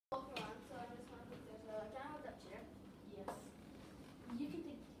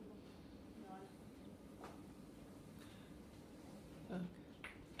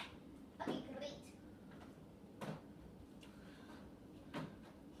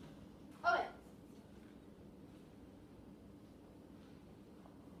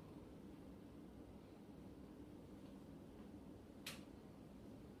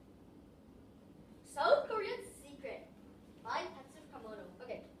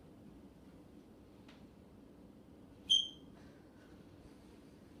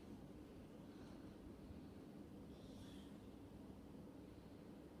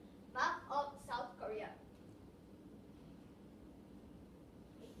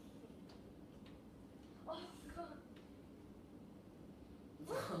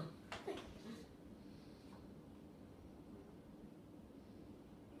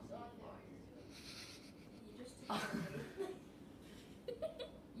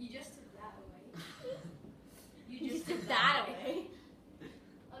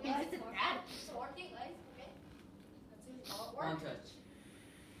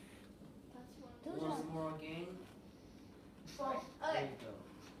Okay. you go.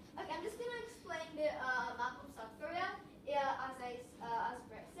 Okay, I'm just gonna explain the map of South Korea. As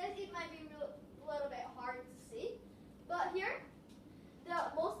Brett said, it might be a little bit hard to see, but here, the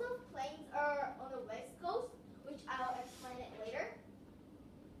most of plains are on the west coast, which I'll explain it later.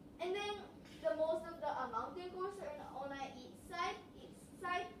 And then the most of the mountain coasts are on the east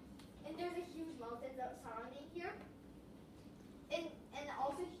side, and there's a huge mountain that's surrounding here. And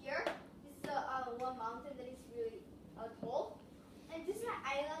also here, this is one mountain that is really tall. And this is an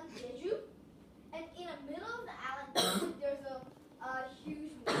island, Jeju. And in the middle of the island, Jeju, there's a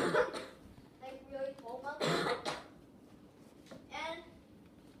huge mountain, like really tall mountain.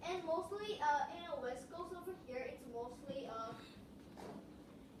 And mostly in the west coast over here, it's mostly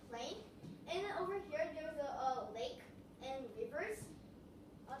plain. And then over here, there's a lake and rivers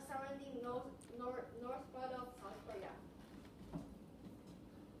surrounding north part of South Korea.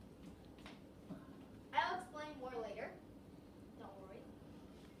 I'll explain more later. Don't worry.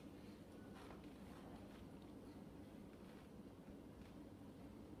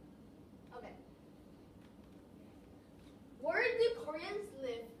 Okay. Where do Koreans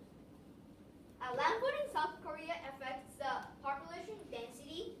live? Landfall in South Korea affects the population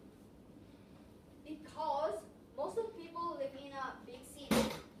density because most of people live in a big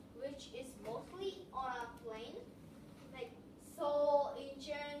city, which is mostly on a plain, like Seoul,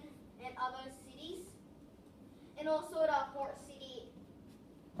 Incheon, and other cities, and also the port city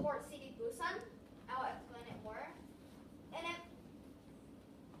Busan. I'll explain it more. And then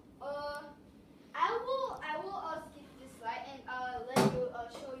I will skip this slide and let you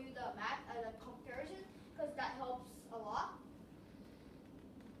show you the map as a comparison because that helps a lot.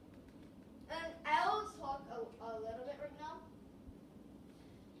 And I'll talk a little bit right now.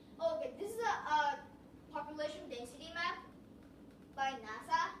 Okay, this is a population density map by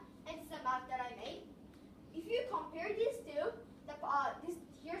NASA, and it's a map that I made. If you compare these two,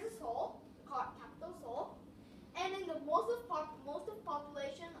 here's Seoul, capital Seoul, and then the most of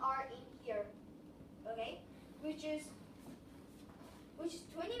population are in here, okay, which is 21%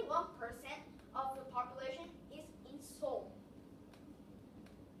 of the population is in Seoul,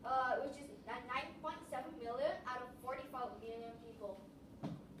 which is 9.7 million out of 45 million people,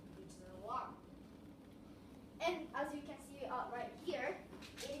 which is a lot. And as you can see right here,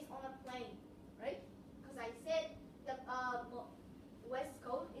 it is on a plain, right? Because I said the west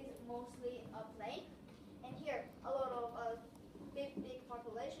coast is mostly a plain, and here a lot of big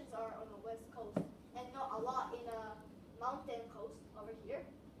populations are on the west coast, and not a lot in the mountain coast over here.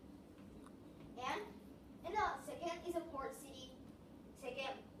 And the second is a port city.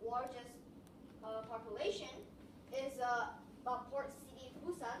 Second largest population is port city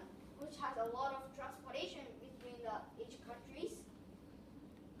Busan, which has a lot of transportation between each countries.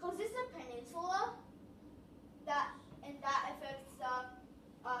 Because it's a peninsula, that affects the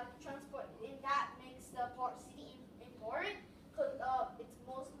transport, and that makes the port city important because it's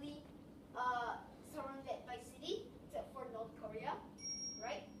mostly surrounded by city, except for North Korea,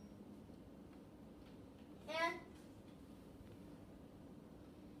 right? And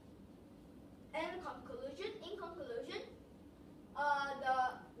in conclusion, the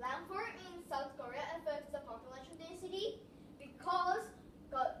landfall in South Korea affects the population density because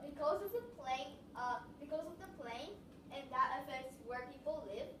of the plane, and that affects where people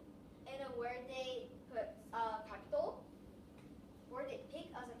live and where they put capital, where they pick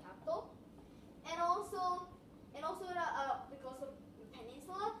as a capital, and also because of the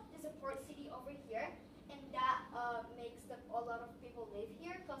peninsula, there's a port city over here, and that makes a lot of people live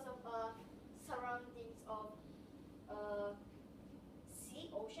here because of surroundings of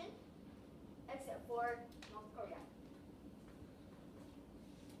ocean, except for North Korea.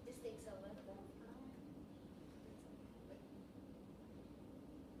 This takes a little bit of time.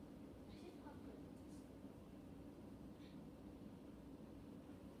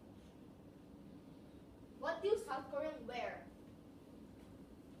 What do South Koreans wear?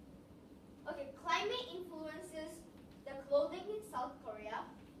 Okay, climate influences the clothing in South Korea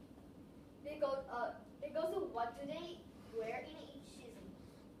because of what do they wear in each season.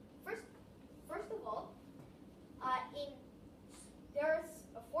 First of all, there's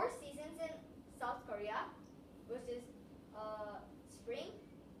 4 seasons in South Korea, which is spring,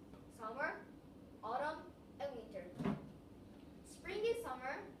 summer, autumn, and winter. Spring is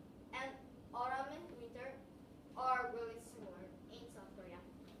summer, and autumn and winter are really similar in South Korea.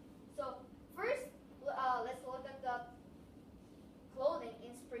 So first, let's look at the clothing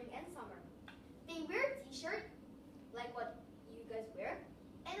in spring and summer. They wear t-shirt, like what you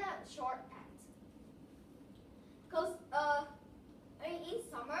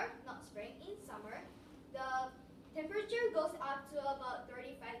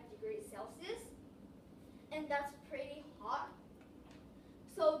and that's pretty hot.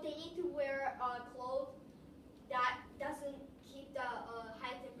 So they need to wear clothes that doesn't keep the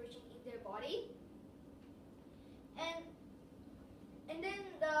high temperature in their body. And then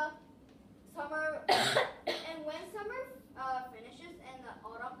the summer, and when summer finishes and the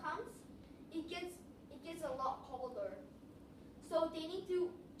autumn comes, it gets a lot colder. So they need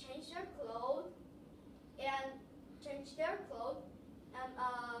to change their clothes and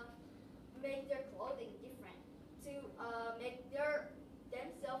make their clothing different to make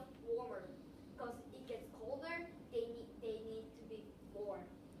themselves warmer. Because it gets colder, they need to be warm.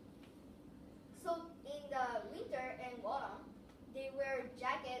 So in the winter and autumn, they wear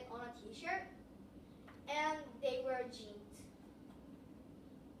jacket on a t-shirt and they wear jeans.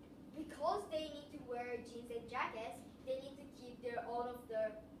 Because they need to wear jeans and jackets, they need to keep all of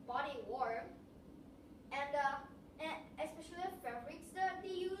their body warm. And especially the fabrics that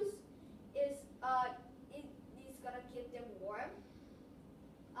they use is gonna keep them warm.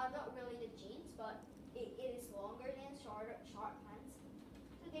 Not really the jeans, but it is longer than short pants.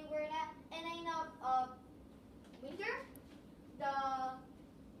 So they wear that. And in winter, the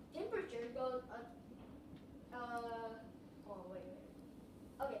temperature goes.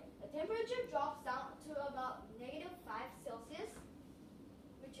 Okay, the temperature drops down to about -5 Celsius,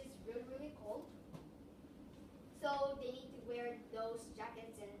 which is really, really cold. So they need to wear those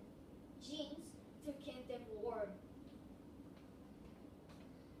jackets and jeans to keep them warm.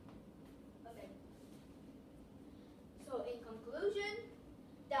 Okay. So in conclusion,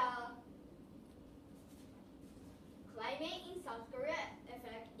 the climate in South Korea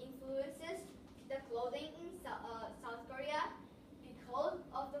influences the clothing in South Korea because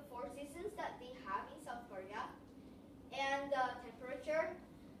of the 4 seasons that they have in South Korea, and the temperature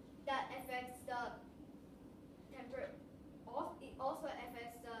that affects it also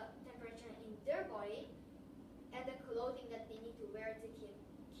affects the temperature in their body, and the clothing that they need to wear to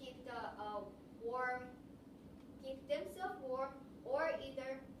keep themselves warm, or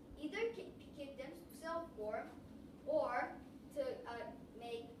either keep themselves warm or to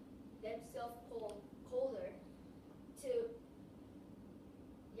make themselves colder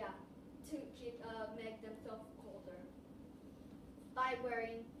make themselves colder by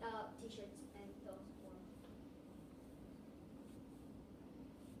wearing t-shirts and those warm.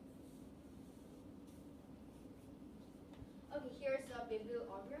 Okay, here's a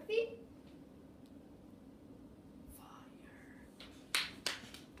bibliography.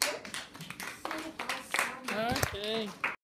 Okay.